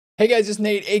Hey guys, it's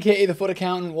Nate, aka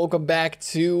TheFutAccountant. Welcome back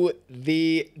to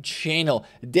the channel.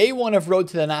 Day one of Road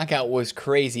to the Knockout was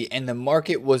crazy, and the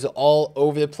market was all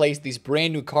over the place. These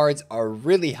brand new cards are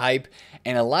really hype,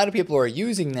 and a lot of people are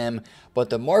using them,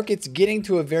 but the market's getting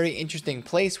to a very interesting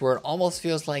place where it almost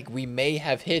feels like we may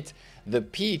have hit the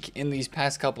peak in these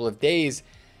past couple of days.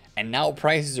 And now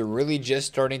prices are really just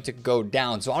starting to go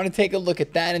down. So I want to take a look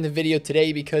at that in the video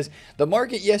today because the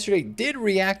market yesterday did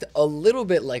react a little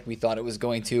bit like we thought it was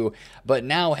going to. But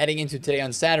now heading into today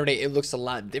on Saturday, it looks a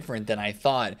lot different than I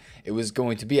thought it was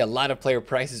going to be. A lot of player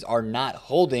prices are not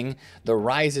holding the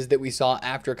rises that we saw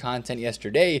after content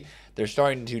yesterday. They're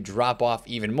starting to drop off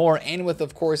even more. And with,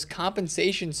 of course,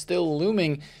 compensation still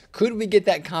looming, could we get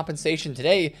that compensation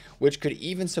today, which could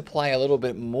even supply a little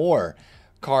bit more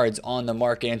cards on the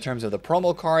market in terms of the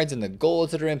promo cards and the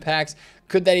golds that are in packs?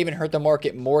 Could that even hurt the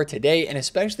market more today? And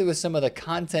especially with some of the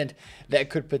content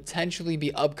that could potentially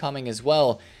be upcoming as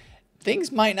well,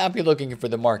 things might not be looking for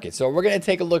the market. So we're going to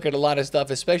take a look at a lot of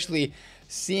stuff, especially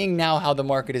seeing now how the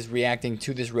market is reacting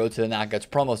to this Road to the Knockouts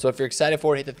promo. So if you're excited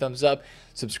for it, hit the thumbs up,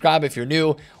 subscribe if you're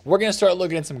new. We're going to start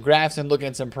looking at some graphs and looking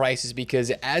at some prices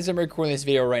because as I'm recording this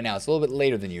video right now, it's a little bit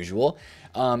later than usual.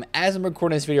 As I'm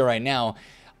recording this video right now,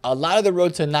 a lot of the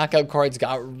Road to Knockout cards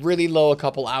got really low a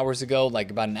couple hours ago, like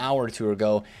about an hour or two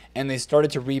ago, and they started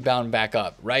to rebound back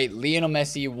up, right? Lionel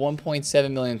Messi,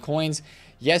 1.7 million coins.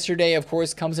 Yesterday, of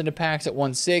course, comes into packs at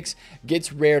 1.6,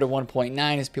 gets rare to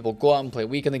 1.9 as people go out and play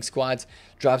Weekend League squads,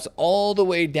 drops all the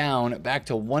way down back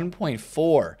to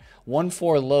 1.4.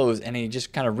 1.4 lows, and he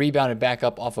just kind of rebounded back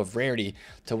up off of rarity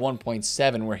to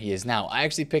 1.7 where he is now. I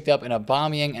actually picked up an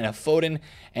Aubameyang and a Foden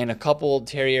and a couple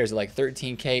Terriers at like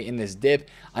 13k in this dip.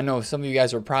 I know some of you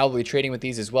guys are probably trading with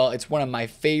these as well. It's one of my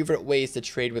favorite ways to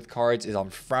trade with cards is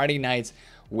on Friday nights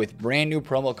with brand new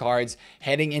promo cards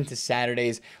heading into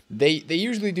Saturdays. They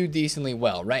usually do decently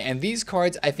well, right? And these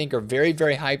cards I think are very,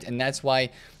 very hyped, and that's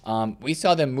why we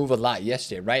saw them move a lot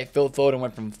yesterday, right? Phil Foden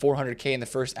went from 400k in the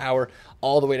first hour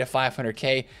all the way to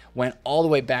 500k, went all the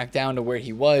way back down to where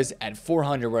he was at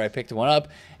 400 where I picked one up,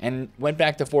 and went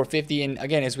back to 450. And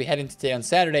again, as we head into today on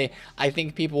Saturday, I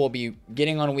think people will be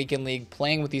getting on Weekend League,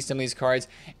 playing with some of these cards,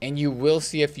 and you will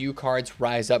see a few cards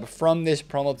rise up from this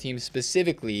promo team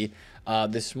specifically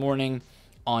this morning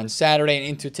on Saturday and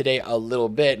into today a little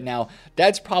bit. Now,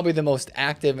 that's probably the most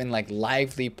active and like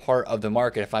lively part of the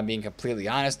market, if I'm being completely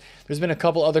honest. There's been a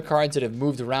couple other cards that have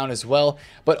moved around as well,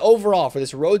 but overall for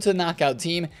this Road to the Knockout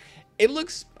team, it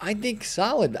looks, I think,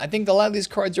 solid. I think a lot of these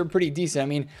cards are pretty decent. I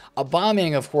mean,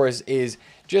 Aubameyang, of course, is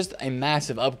just a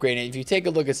massive upgrade. And if you take a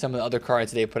look at some of the other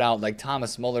cards they put out, like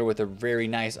Thomas Muller with a very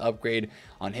nice upgrade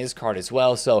on his card as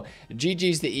well. So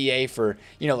GG's to EA for,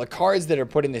 the cards that are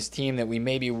put in this team that we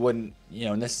maybe wouldn't,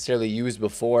 necessarily use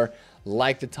before,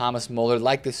 like the Thomas Muller,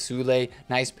 like the Sule,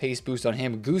 nice pace boost on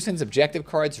him. Goosen's objective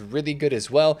cards, really good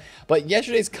as well. But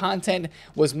yesterday's content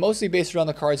was mostly based around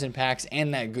the cards and packs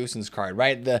and that Goosen's card,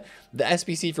 right? The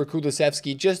SBC for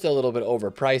Kulusevski, just a little bit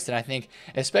overpriced. And I think,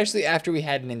 especially after we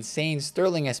had an insane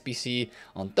Sterling SBC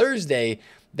on Thursday,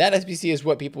 that SBC is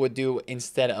what people would do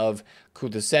instead of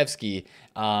Kulusevski,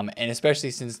 and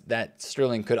especially since that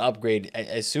Sterling could upgrade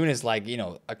as soon as like,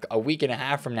 a week and a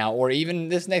half from now, or even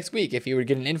this next week if you were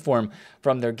getting an inform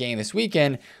from their game this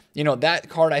weekend. That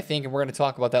card, I think, and we're going to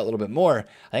talk about that a little bit more,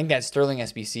 I think that Sterling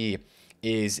SBC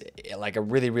is like a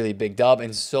really, really big dub,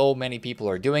 and so many people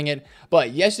are doing it.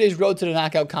 But yesterday's Road to the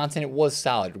Knockout content was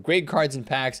solid. Great cards and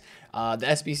packs. The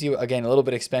SBC, again, a little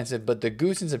bit expensive, but the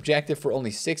Goosen's objective for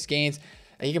only 6 gains.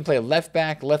 You can play left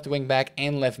back, left wing back,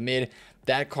 and left mid.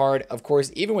 That card, of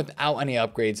course, even without any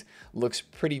upgrades, looks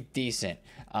pretty decent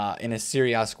in a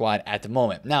Serie A squad at the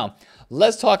moment. Now,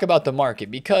 let's talk about the market,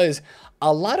 because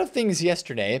a lot of things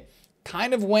yesterday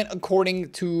kind of went according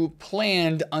to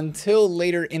planned until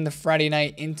later in the Friday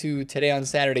night into today on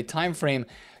Saturday time frame.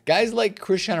 Guys like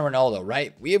Cristiano Ronaldo,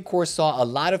 right? We, of course, saw a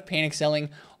lot of panic selling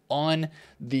on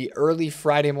the early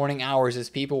Friday morning hours as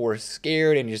people were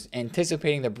scared and just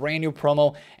anticipating the brand new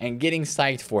promo and getting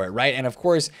psyched for it, right? And of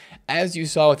course, as you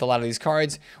saw with a lot of these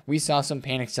cards, we saw some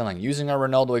panic selling. Using our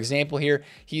Ronaldo example here,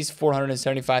 he's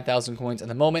 475,000 coins at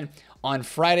the moment. On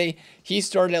Friday, he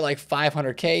started at like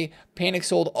 500k, panic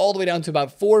sold all the way down to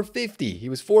about 450. He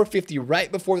was 450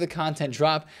 right before the content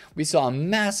drop. We saw a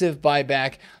massive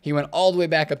buyback. He went all the way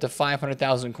back up to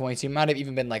 500,000 coins. He might have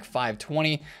even been like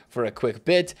 520 for a quick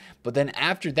bit, but then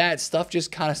after that, stuff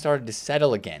just kind of started to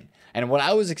settle again. And what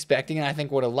I was expecting, and I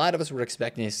think what a lot of us were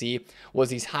expecting to see, was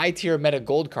these high tier meta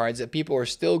gold cards that people are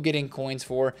still getting coins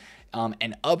for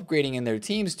and upgrading in their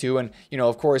teams to. And,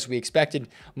 of course, we expected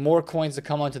more coins to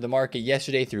come onto the market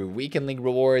yesterday through Weekend League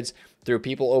rewards, through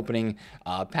people opening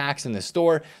packs in the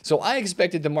store. So I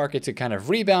expected the market to kind of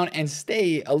rebound and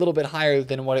stay a little bit higher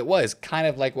than what it was, kind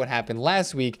of like what happened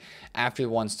last week after the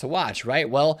ones to watch, right?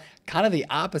 Well, kind of the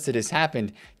opposite has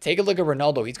happened. Take a look at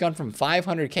Ronaldo. He's gone from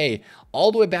 500K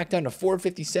all the way back down to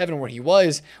 457 where he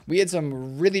was. We had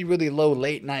some really, really low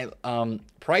late night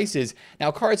prices.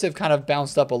 Now, cards have kind of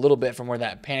bounced up a little bit from where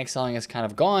that panic selling has kind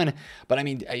of gone. But I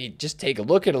mean, just take a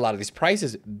look at a lot of these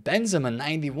prices. Benzema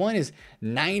 91 is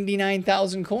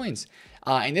 99,000 coins.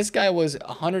 And this guy was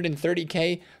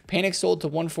 130K. Panic sold to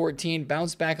 114,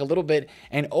 bounced back a little bit,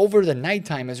 and over the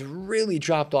nighttime has really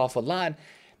dropped off a lot.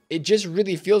 It just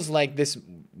really feels like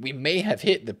we may have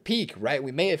hit the peak, right?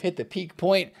 We may have hit the peak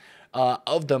point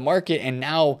of the market, and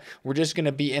now we're just going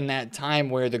to be in that time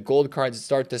where the gold cards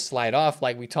start to slide off.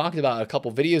 Like we talked about a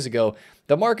couple videos ago,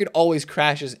 the market always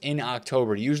crashes in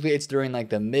October. Usually it's during like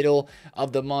the middle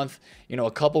of the month,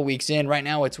 a couple weeks in. Right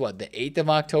now it's what, the 8th of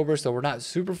October, so we're not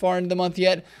super far into the month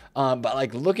yet. But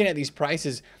like looking at these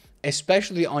prices,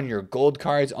 especially on your gold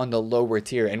cards on the lower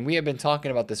tier, and we have been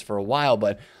talking about this for a while,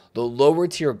 but the lower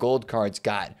tier gold cards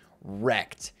got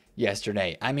wrecked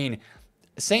yesterday. I mean,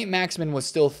 St. Maximin was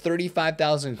still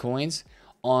 35,000 coins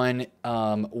on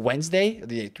Wednesday,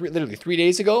 literally 3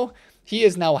 days ago. He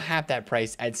is now half that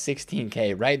price at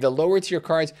 16K, right? The lower tier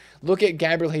cards, look at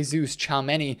Gabriel Jesus,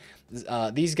 Tchouaméni,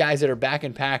 these guys that are back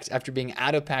in packs after being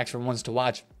out of packs from ones to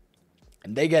watch.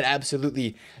 And they get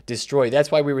absolutely destroyed.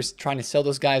 That's why we were trying to sell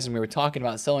those guys, and we were talking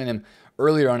about selling them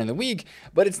earlier on in the week.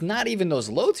 But it's not even those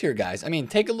low tier guys. I mean,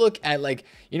 take a look at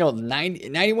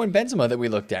 91 Benzema that we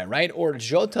looked at, right? Or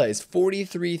Jota is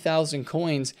 43,000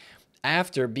 coins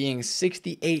after being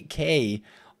 68K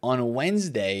on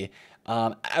Wednesday.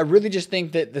 I really just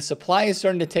think that the supply is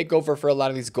starting to take over for a lot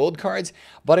of these gold cards,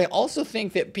 but I also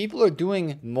think that people are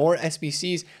doing more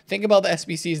SBCs. Think about the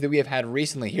SBCs that we have had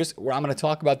recently. Here's where I'm going to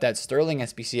talk about that Sterling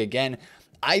SBC again.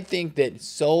 I think that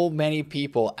so many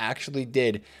people actually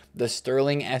did the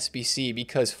Sterling SBC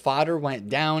because fodder went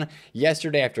down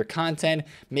yesterday after content.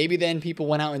 Maybe then people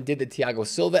went out and did the Thiago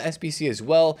Silva SBC as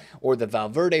well, or the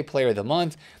Valverde Player of the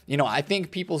Month. I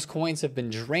think people's coins have been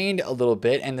drained a little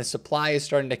bit, and the supply is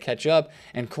starting to catch up,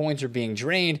 and coins are being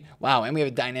drained. Wow, and we have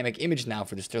a dynamic image now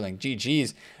for the Sterling.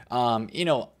 GG's.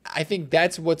 I think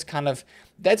that's what's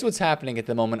happening at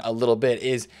the moment a little bit,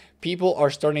 is people are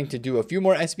starting to do a few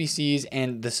more SBCs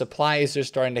and the supply is just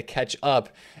starting to catch up.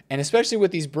 And especially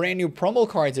with these brand new promo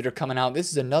cards that are coming out,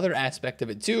 this is another aspect of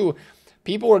it too.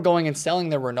 People were going and selling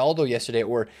their Ronaldo yesterday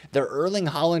or their Erling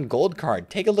Haaland gold card.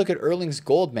 Take a look at Erling's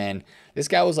gold, man. This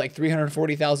guy was like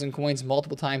 340,000 coins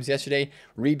multiple times yesterday,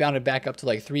 rebounded back up to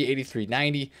like 380,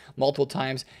 390 multiple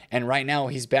times. And right now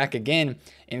he's back again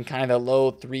in kind of the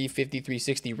low 350,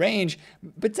 360 range,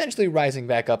 potentially rising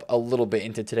back up a little bit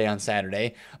into today on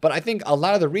Saturday. But I think a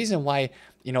lot of the reason why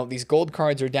these gold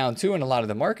cards are down too, and a lot of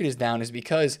the market is down, is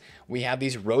because we have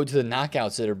these road to the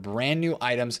knockouts that are brand new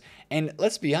items. And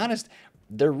let's be honest,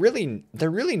 they're really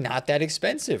not that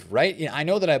expensive, right? I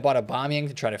know that I bought a Aubameyang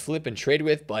to try to flip and trade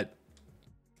with, but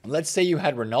let's say you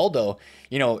had Ronaldo,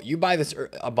 you buy this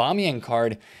Aubameyang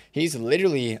card, he's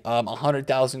literally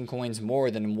 100,000 coins more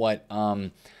than what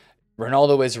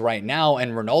Ronaldo is right now,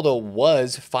 and Ronaldo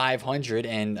was 500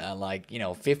 and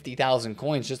 50,000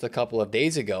 coins just a couple of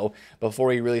days ago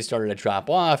before he really started to drop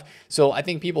off. So I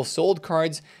think people sold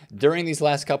cards during these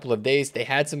last couple of days. They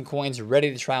had some coins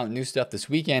ready to try out new stuff this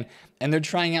weekend, and they're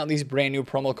trying out these brand new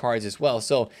promo cards as well.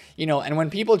 So, and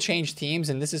when people change teams,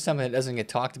 and this is something that doesn't get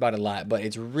talked about a lot, but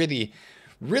it's really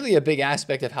a big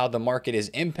aspect of how the market is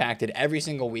impacted every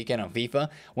single weekend on FIFA.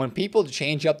 When people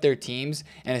change up their teams,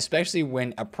 and especially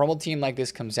when a promo team like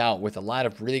this comes out with a lot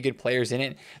of really good players in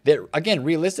it that, again,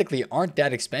 realistically aren't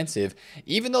that expensive,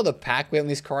 even though the pack weight on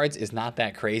these cards is not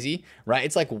that crazy, right?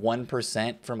 It's like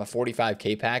 1% from a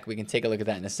 45K pack. We can take a look at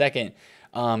that in a second.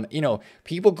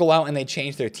 People go out and they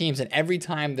change their teams, and every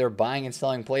time they're buying and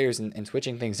selling players and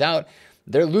switching things out,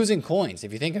 they're losing coins,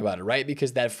 if you think about it, right?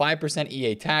 Because that 5%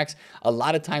 EA tax, a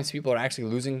lot of times people are actually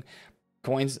losing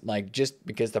coins just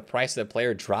because the price of the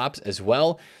player drops as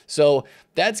well. So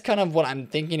that's kind of what I'm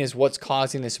thinking is what's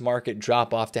causing this market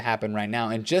drop off to happen right now.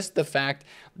 And just the fact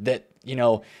that,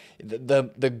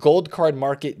 the gold card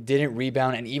market didn't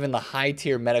rebound, and even the high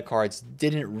tier meta cards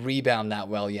didn't rebound that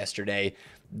well yesterday.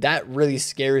 That really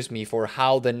scares me for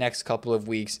how the next couple of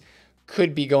weeks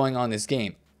could be going on this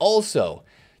game. Also,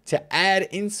 to add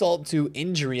insult to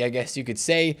injury, I guess you could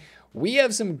say, we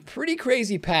have some pretty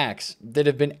crazy packs that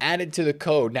have been added to the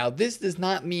code. Now, this does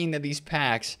not mean that these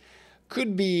packs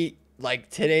could be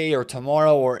like today or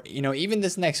tomorrow or, even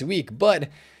this next week, but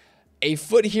a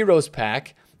Foot Heroes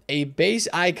pack, a base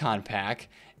icon pack,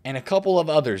 and a couple of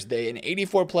others. An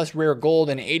 84 plus rare gold,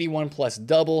 an 81 plus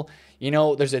double. You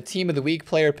know, there's a team of the week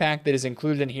player pack that is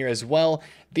included in here as well.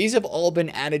 These have all been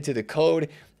added to the code.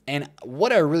 And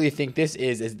what I really think this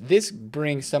is this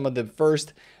brings some of the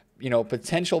first, you know,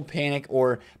 potential panic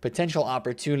or potential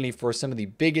opportunity for some of the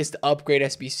biggest upgrade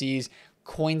SBCs,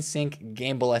 CoinSync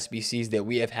gamble SBCs that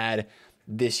we have had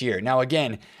this year. Now,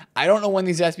 again, I don't know when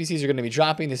these SBCs are going to be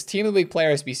dropping. This Team of the Week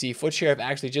player SBC, FutSheriff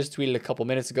actually just tweeted a couple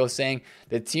minutes ago saying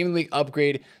the Team of the Week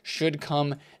upgrade should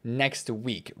come next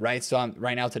week, right? So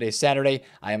right now, today's Saturday.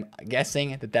 I am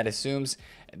guessing that assumes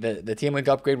the Team of the Week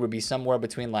upgrade would be somewhere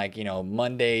between, like, you know,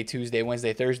 Monday, Tuesday,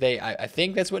 Wednesday, Thursday. I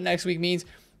think that's what next week means.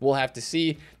 We'll have to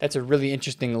see. That's a really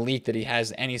interesting leak that he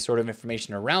has any sort of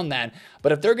information around that.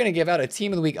 But if they're going to give out a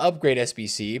Team of the Week upgrade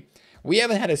SBC, we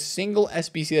haven't had a single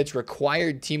SBC that's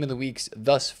required Team of the Weeks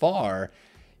thus far.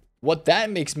 What that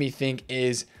makes me think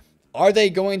is, are they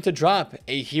going to drop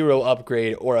a hero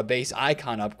upgrade or a base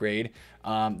icon upgrade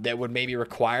that would maybe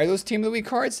require those Team of the Week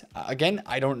cards? Again,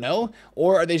 I don't know.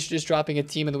 Or are they just dropping a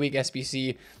Team of the Week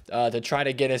SBC to try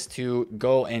to get us to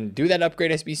go and do that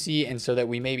upgrade SBC, and so that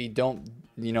we maybe don't,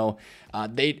 you know,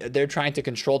 they're trying to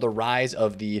control the rise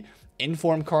of the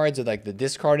inform cards, or like the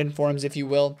discard informs, if you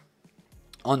will,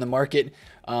 on the market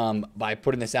by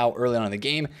putting this out early on in the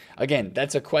game. Again,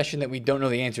 that's a question that we don't know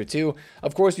the answer to.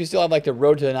 Of course, we still have like the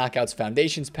Road to the Knockouts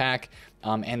Foundations pack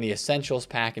and the Essentials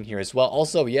pack in here as well.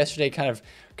 Also, yesterday, kind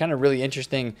of really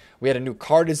interesting, we had a new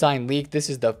card design leak. This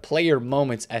is the Player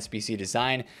Moments SBC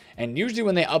design. And usually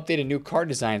when they update a new card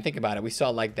design, think about it, we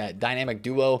saw like that Dynamic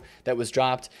Duo that was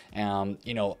dropped,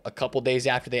 you know, a couple days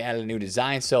after they added a new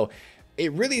design. So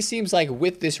it really seems like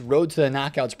with this Road to the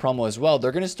Knockouts promo as well,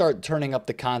 they're going to start turning up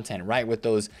the content, right? With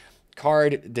those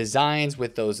card designs,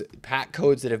 with those pack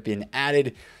codes that have been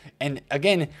added. And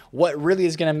again, what really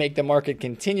is going to make the market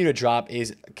continue to drop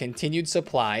is continued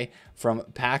supply from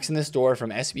packs in the store, from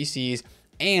SBCs.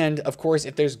 And of course,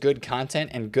 if there's good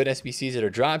content and good SBCs that are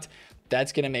dropped,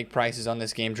 that's going to make prices on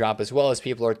this game drop, as well as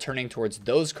people are turning towards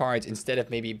those cards instead of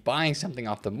maybe buying something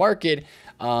off the market.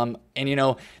 And, you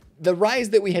know, the rise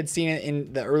that we had seen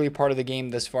in the early part of the game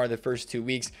thus far, the first 2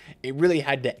 weeks, it really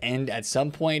had to end at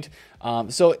some point.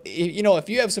 So, you know, if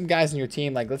you have some guys in your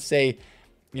team, like let's say,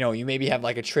 you know, you maybe have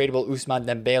like a tradable Ousmane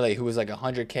Dembele who was like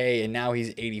 100K and now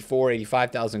he's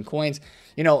 85,000 coins,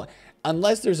 you know,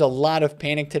 unless there's a lot of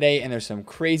panic today and there's some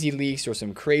crazy leaks or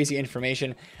some crazy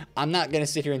information, I'm not going to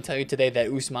sit here and tell you today that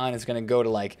Ousmane is going to go to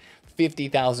like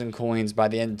 50,000 coins by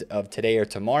the end of today or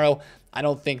tomorrow. I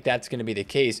don't think that's going to be the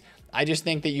case. I just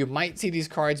think that you might see these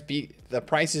cards the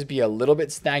prices be a little bit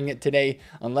stagnant today,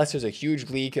 unless there's a huge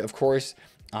leak. Of course,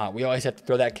 we always have to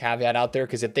throw that caveat out there,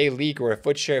 because if they leak, or if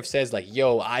FutSheriff says like,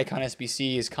 yo, Icon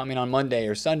SBC is coming on Monday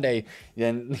or Sunday,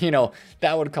 then, you know,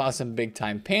 that would cause some big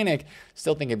time panic.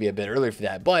 Still think it'd be a bit early for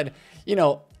that. But, you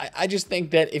know, I just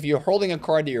think that if you're holding a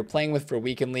card that you're playing with for a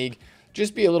weekend league,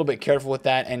 just be a little bit careful with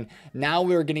that. And now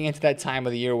we're getting into that time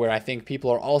of the year where I think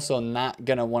people are also not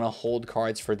going to want to hold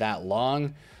cards for that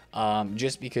long.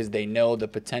 Just because they know the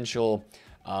potential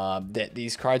that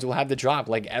these cards will have to drop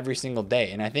like every single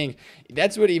day. And I think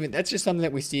that's just something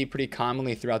that we see pretty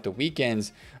commonly throughout the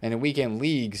weekends and the weekend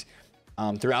leagues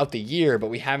throughout the year, but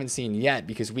we haven't seen yet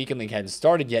because weekend league hadn't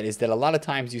started yet, is that a lot of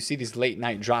times you see these late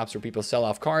night drops where people sell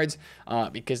off cards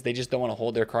because they just don't want to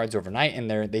hold their cards overnight, and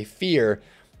they fear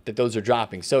that those are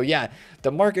dropping. So yeah,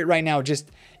 the market right now just,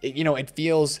 you know, it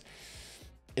feels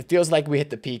like we hit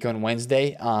the peak on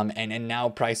Wednesday, and now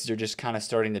prices are just kind of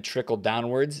starting to trickle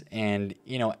downwards. And,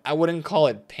 you know, I wouldn't call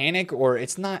it panic, or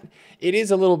it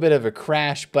is a little bit of a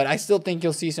crash, but I still think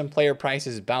you'll see some player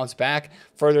prices bounce back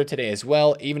further today as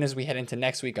well, even as we head into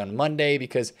next week on Monday,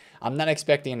 because I'm not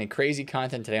expecting any crazy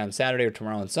content today on Saturday or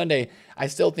tomorrow on Sunday. I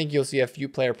still think you'll see a few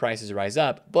player prices rise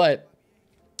up, but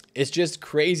it's just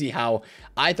crazy how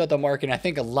I thought the market, and I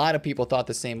think a lot of people thought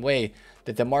the same way,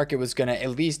 that the market was going to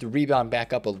at least rebound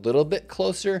back up a little bit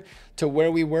closer to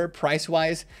where we were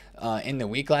price-wise in the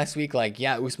week last week. Like,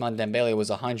 yeah, Ousmane Dembele was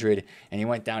 100 and he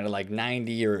went down to like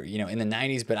 90 or, you know, in the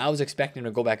 90s, but I was expecting him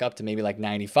to go back up to maybe like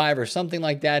 95 or something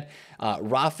like that.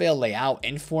 Rafael Leao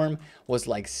Inform was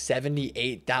like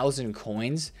 78,000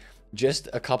 coins just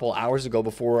a couple hours ago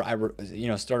before I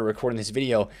started recording this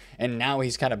video, and now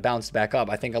he's kind of bounced back up.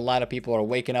 I think a lot of people are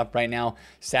waking up right now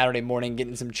Saturday morning,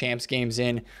 getting some champs games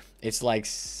in. It's like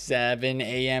 7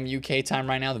 a.m. UK time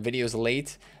right now. The video's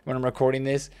late when I'm recording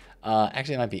this.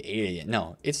 Actually, it might be 8 a.m.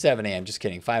 No, it's 7 a.m. Just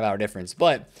kidding. 5-hour difference.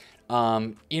 But,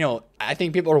 you know, I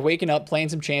think people are waking up, playing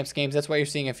some champs games. That's why you're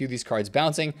seeing a few of these cards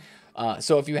bouncing.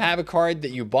 So if you have a card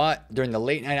that you bought during the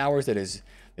late night hours that is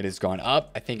It has gone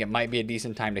up. I think it might be a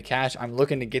decent time to cash. I'm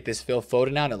looking to get this Phil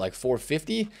Foden out at like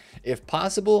 450 if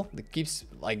possible. It keeps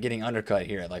like getting undercut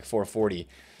here at like 440.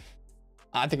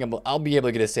 I think I'll be able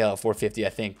to get a sale at 450, I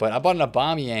think. But I bought an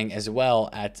Aubameyang as well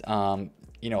at,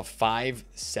 you know,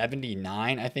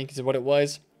 579, I think is what it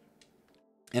was.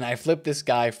 And I flipped this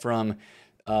guy from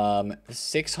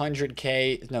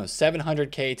 600K, no,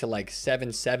 700K to like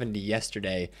 770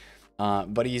 yesterday.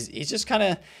 But he's just kind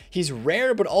of, he's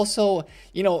rare, but also,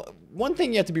 you know, one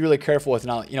thing you have to be really careful with,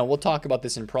 and we'll talk about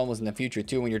this in promos in the future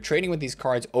too. When you're trading with these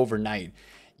cards overnight,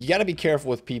 you got to be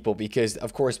careful with people because,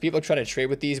 of course, people try to trade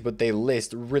with these, but they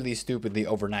list really stupidly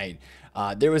overnight.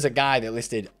 There was a guy that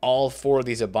listed all 4 of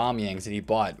these Aubameyangs that he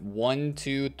bought.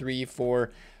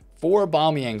 4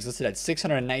 Aubameyangs listed at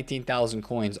 619,000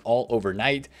 coins all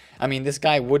overnight. I mean, this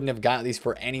guy wouldn't have got these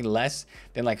for any less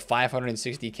than like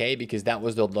 560K because that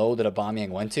was the low that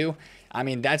Aubameyang went to. I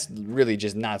mean, that's really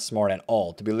just not smart at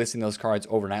all to be listing those cards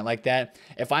overnight like that.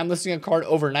 If I'm listing a card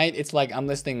overnight, it's like I'm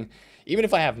listing, even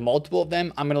if I have multiple of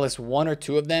them, I'm going to list 1 or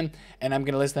 2 of them, and I'm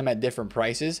going to list them at different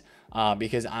prices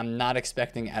because I'm not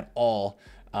expecting at all.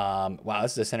 Wow,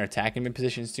 this is a center attacking mid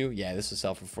positions too. Yeah, this will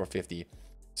sell for 450.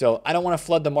 So I don't want to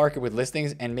flood the market with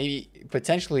listings and maybe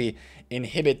potentially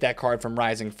inhibit that card from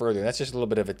rising further. That's just a little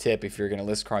bit of a tip if you're going to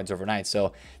list cards overnight.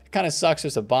 So it kind of sucks.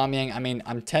 Just Aubameyang. I mean,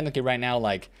 I'm technically right now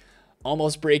like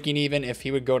almost breaking even. If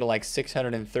he would go to like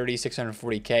 630,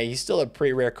 640K, he's still a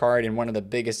pretty rare card and one of the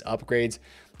biggest upgrades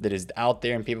that is out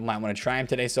there, and people might want to try him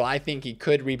today. So I think he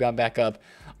could rebound back up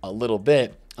a little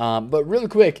bit. But really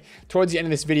quick, towards the end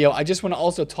of this video, I just want to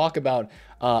also talk about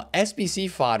SBC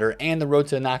fodder and the road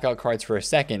to the knockout cards for a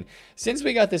second. Since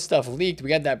we got this stuff leaked, we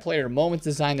got that player moments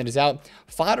design that is out.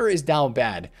 Fodder is down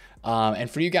bad. And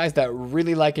for you guys that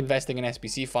really like investing in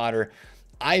SBC fodder,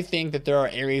 I think that there are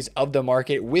areas of the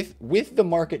market with the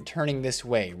market turning this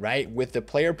way, right? With the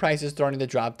player prices starting to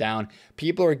drop down,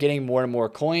 people are getting more and more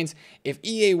coins. If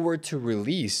EA were to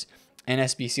release an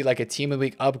SBC like a Team of the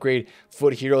Week upgrade,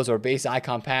 Foot Heroes, or base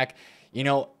icon pack, you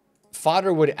know,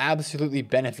 fodder would absolutely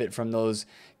benefit from those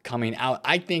coming out.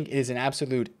 I think it is an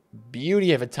absolute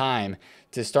beauty of a time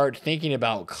to start thinking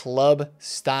about club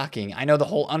stocking. I know the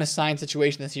whole unassigned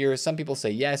situation this year, some people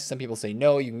say yes, some people say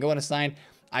no, you can go unassigned.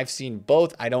 I've seen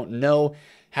both. I don't know.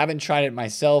 Haven't tried it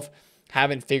myself.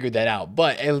 Haven't figured that out.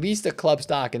 But at least a club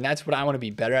stock, and that's what I want to be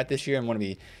better at this year and want to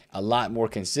be a lot more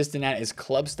consistent at, is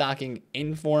club stocking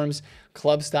informs,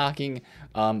 club stocking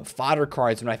fodder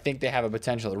cards when I think they have a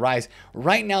potential to rise.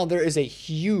 Right now, there is a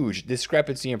huge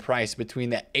discrepancy in price between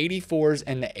the 84s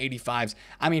and the 85s.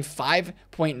 I mean,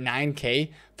 5.9K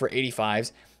for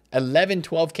 85s,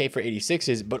 12K for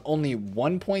 86s, but only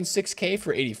 1.6K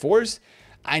for 84s.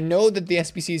 I know that the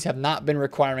SBCs have not been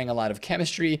requiring a lot of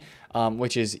chemistry,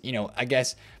 which is, you know, I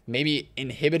guess maybe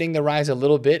inhibiting the rise a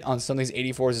little bit on some of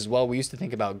these 84s as well. We used to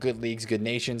think about good leagues, good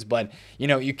nations, but, you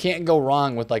know, you can't go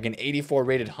wrong with like an 84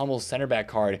 rated Hummels center back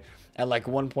card at like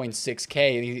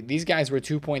 1.6K. These guys were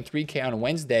 2.3K on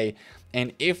Wednesday.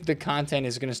 And if the content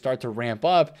is going to start to ramp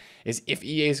up, is if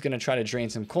EA is going to try to drain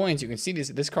some coins, you can see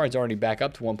this card's already back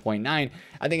up to 1.9. I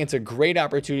think it's a great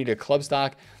opportunity to club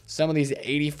stock some of these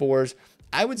 84s.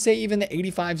 I would say even the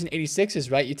 85s and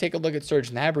 86s, right? You take a look at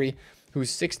Serge Gnabry, who's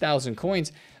 6,000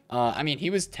 coins. I mean, he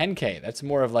was 10K. That's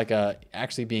more of like a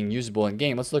actually being usable in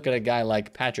game. Let's look at a guy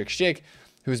like Patrick Schick,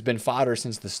 who's been fodder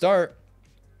since the start.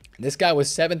 This guy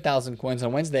was 7,000 coins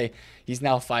on Wednesday. He's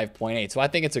now 5.8. So I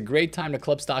think it's a great time to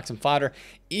club stock some fodder,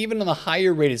 even on the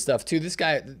higher rated stuff too.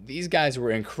 These guys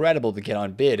were incredible to get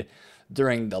on bid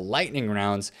during the lightning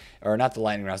rounds, or not the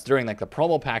lightning rounds, during like the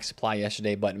promo pack supply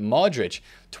yesterday. But Modric,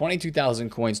 22,000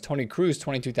 coins, Tony Cruz,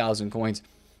 22,000 coins.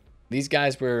 These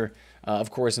guys were, of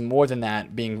course, more than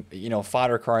that, being, you know,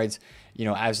 fodder cards, you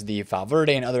know, as the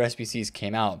Valverde and other SBCs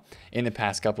came out in the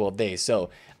past couple of days. So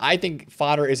I think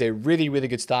fodder is a really, really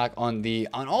good stock on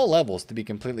all levels, to be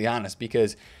completely honest,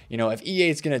 because, you know, if EA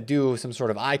is going to do some sort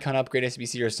of icon upgrade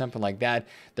SBC or something like that,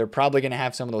 they're probably going to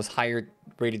have some of those higher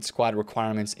rated squad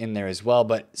requirements in there as well.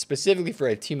 But specifically for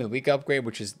a Team of the Week upgrade,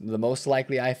 which is the most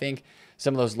likely, I think,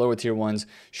 some of those lower tier ones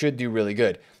should do really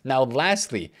good. Now,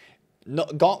 lastly, no,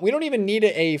 we don't even need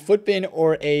a Footbin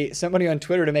or somebody on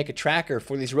Twitter to make a tracker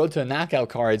for these Road to the Knockout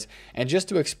cards. And just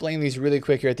to explain these really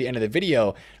quick here at the end of the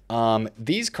video,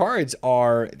 these cards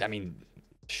are, I mean,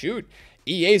 shoot,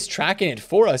 EA's tracking it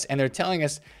for us, and they're telling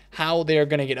us how they're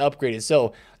going to get upgraded.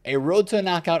 So a Road to the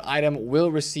Knockout item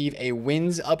will receive a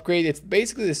wins upgrade. It's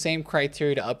basically the same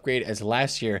criteria to upgrade as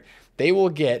last year. They will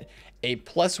get a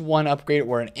 +1 upgrade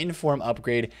or an inform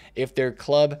upgrade if their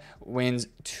club wins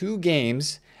 2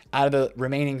 games out of the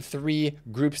remaining 3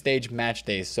 group stage match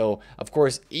days. So, of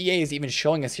course, EA is even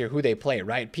showing us here who they play,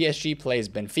 right? PSG plays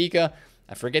Benfica.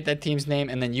 I forget that team's name,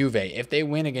 and then Juve. If they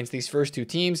win against these first 2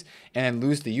 teams and then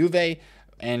lose to Juve,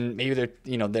 and maybe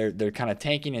they're kind of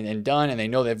tanking and done, and they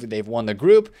know they've won the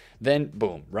group, then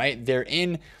boom, right? They're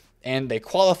in and they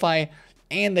qualify,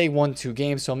 and they won 2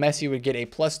 games. So Messi would get a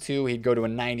 +2. He'd go to a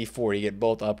 94. You get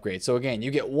both upgrades. So again, you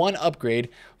get 1 upgrade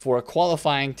for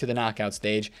qualifying to the knockout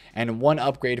stage and 1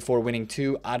 upgrade for winning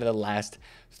 2 out of the last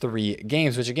 3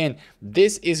 games, which again,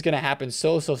 this is going to happen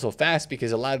so fast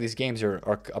because a lot of these games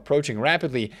are approaching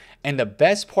rapidly. And the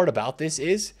best part about this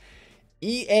is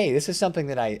EA, this is something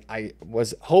that I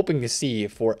was hoping to see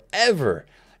forever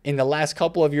in the last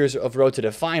couple of years of Road to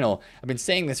the Final. I've been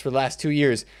saying this for the last 2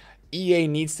 years. EA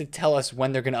needs to tell us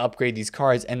when they're going to upgrade these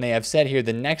cards, and they have said here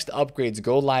the next upgrades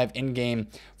go live in-game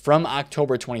from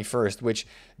October 21st, which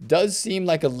does seem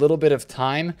like a little bit of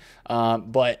time,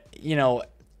 but, you know,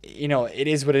 it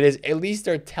is what it is. At least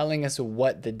they're telling us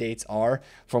what the dates are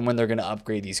from when they're going to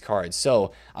upgrade these cards.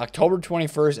 So October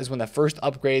 21st is when the first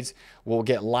upgrades will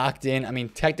get locked in. I mean,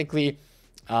 technically,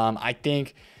 I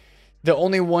think the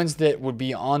only ones that would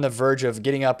be on the verge of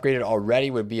getting upgraded already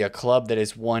would be a club that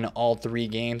has won all 3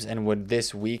 games and would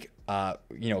this week,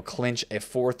 clinch a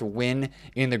 4th win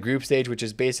in the group stage, which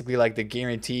is basically like the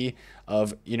guarantee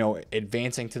of,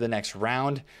 advancing to the next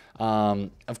round.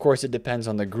 Of course, it depends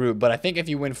on the group, but I think if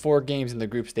you win 4 games in the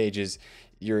group stages,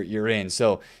 you're in.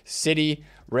 So City,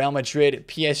 Real Madrid,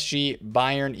 PSG,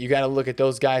 Bayern, you got to look at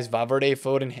those guys, Valverde,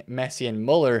 Foden, Messi, and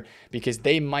Muller, because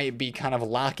they might be kind of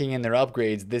locking in their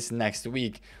upgrades this next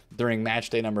week during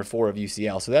match day number 4 of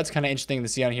UCL. So that's kind of interesting to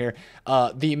see on here.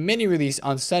 The mini release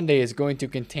on Sunday is going to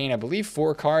contain, I believe,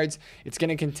 4 cards. It's going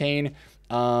to contain,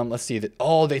 let's see,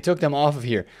 they took them off of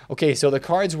here. Okay, so the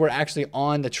cards were actually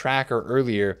on the tracker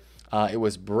earlier. It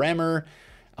was Bremer.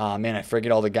 Man, I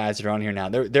forget all the guys that are on here now.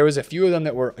 There was a few of them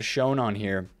that were shown on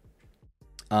here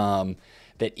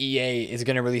that EA is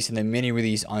going to release in the mini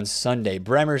release on Sunday.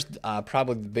 Bremer's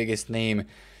probably the biggest name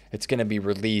that's going to be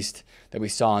released that we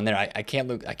saw on there. I can't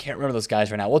remember those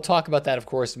guys right now. We'll talk about that, of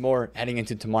course, more heading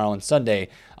into tomorrow and Sunday.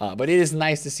 But it is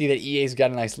nice to see that EA's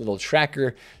got a nice little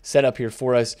tracker set up here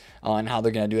for us on how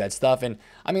they're going to do that stuff. And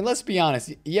I mean, let's be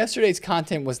honest. Yesterday's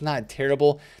content was not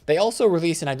terrible. They also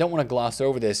released, and I don't want to gloss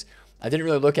over this, I didn't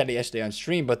really look at it yesterday on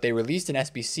stream, but they released an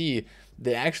SBC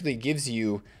that actually gives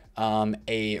you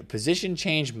a position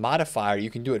change modifier. You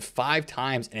can do it 5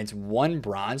 times, and it's 1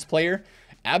 bronze player.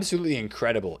 Absolutely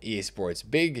incredible, EA Sports.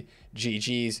 Big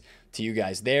GGs to you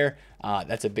guys there.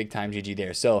 That's a big time GG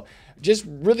there. So just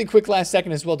really quick last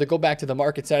second as well to go back to the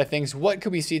market side of things. What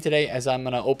could we see today, as I'm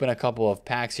going to open a couple of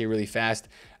packs here really fast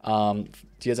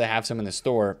because I have some in the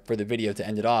store for the video to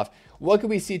end it off. What could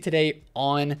we see today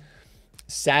on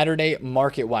Saturday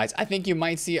market-wise? I think you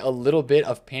might see a little bit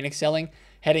of panic selling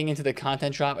heading into the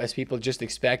content drop as people just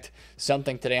expect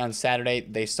something today on Saturday.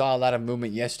 They saw a lot of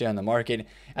movement yesterday on the market.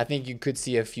 I think you could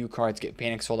see a few cards get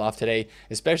panic sold off today,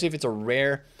 especially if it's a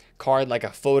rare card like a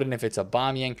Foden, if it's a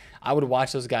Aubameyang. I would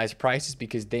watch those guys' prices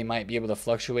because they might be able to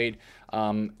fluctuate,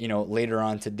 later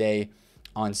on today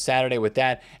on Saturday with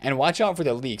that. And watch out for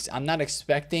the leaks. I'm not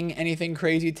expecting anything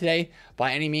crazy today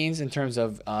by any means in terms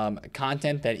of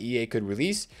content that EA could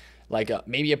release, like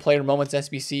maybe a player moments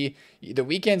SBC. The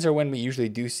weekends are when we usually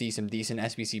do see some decent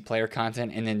SBC player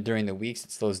content, and then during the weeks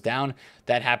it slows down.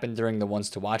 That happened during the ones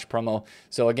to watch promo.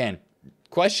 So again,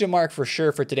 question mark for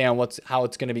sure for today on how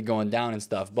it's going to be going down and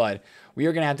stuff, but we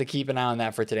are going to have to keep an eye on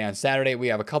that for today on Saturday. We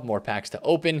have a couple more packs to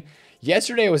open.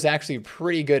 Yesterday was actually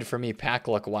pretty good for me pack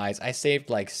luck wise. I saved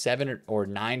like 7 or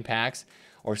 9 packs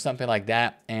or something like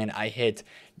that, and I hit,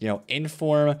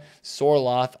 Inform,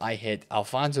 Sorloth, I hit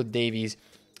Alphonso Davies.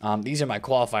 These are my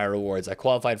qualifier rewards. I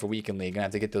qualified for Weekend League. Gonna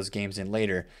have to get those games in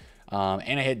later.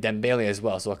 And I hit Dembele as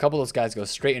well. So a couple of those guys go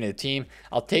straight into the team.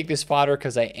 I'll take this fodder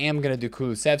because I am going to do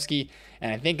Kulusevski.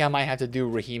 And I think I might have to do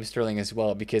Raheem Sterling as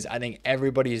well, because I think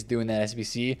everybody is doing that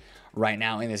SBC right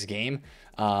now in this game.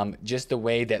 Just the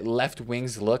way that left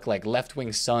wings look, like left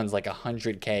wing Suns, like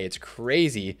 100K. It's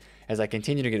crazy as I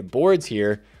continue to get boards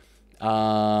here.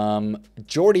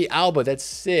 Jordi Alba, that's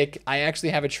sick. I actually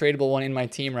have a tradable one in my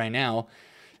team right now.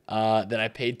 That I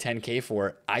paid 10K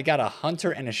for. I got a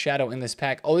Hunter and a Shadow in this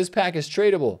pack. Oh, this pack is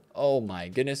tradable. Oh my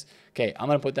goodness. Okay, I'm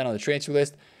going to put that on the transfer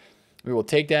list. We will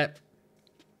take that.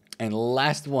 And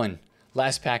last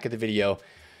pack of the video.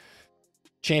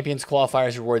 Champions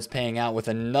Qualifiers Rewards paying out with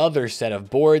another set of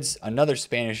boards. Another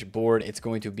Spanish board. It's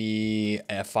going to be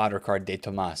a fodder card de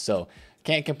Tomas. So,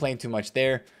 can't complain too much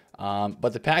there.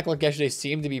 But the pack luck yesterday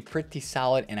seemed to be pretty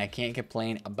solid, and I can't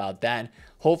complain about that.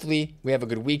 Hopefully, we have a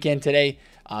good weekend today.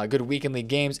 Good weekend league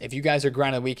games. If you guys are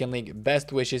grinding the weekend league,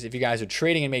 best wishes. If you guys are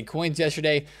trading and made coins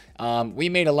yesterday, we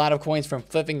made a lot of coins from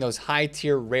flipping those high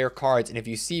tier rare cards. And if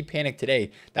you see panic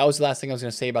today, that was the last thing I was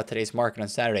going to say about today's market on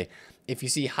Saturday. If you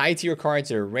see high tier cards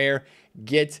that are rare,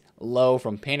 get low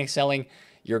from panic selling.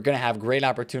 You're going to have great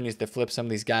opportunities to flip some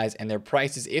of these guys and their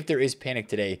prices. If there is panic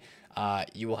today,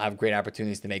 you will have great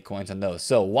opportunities to make coins on those.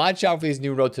 So watch out for these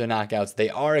new Road to the Knockouts. They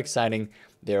are exciting.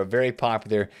 They are very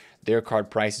popular. Their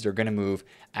card prices are going to move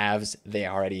as they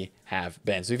already have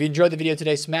been. So if you enjoyed the video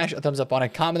today, smash a thumbs up on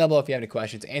it. Comment down below if you have any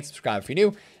questions, and subscribe if you're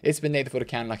new. It's been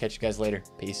TheFutAccountant. I'll catch you guys later.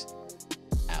 Peace.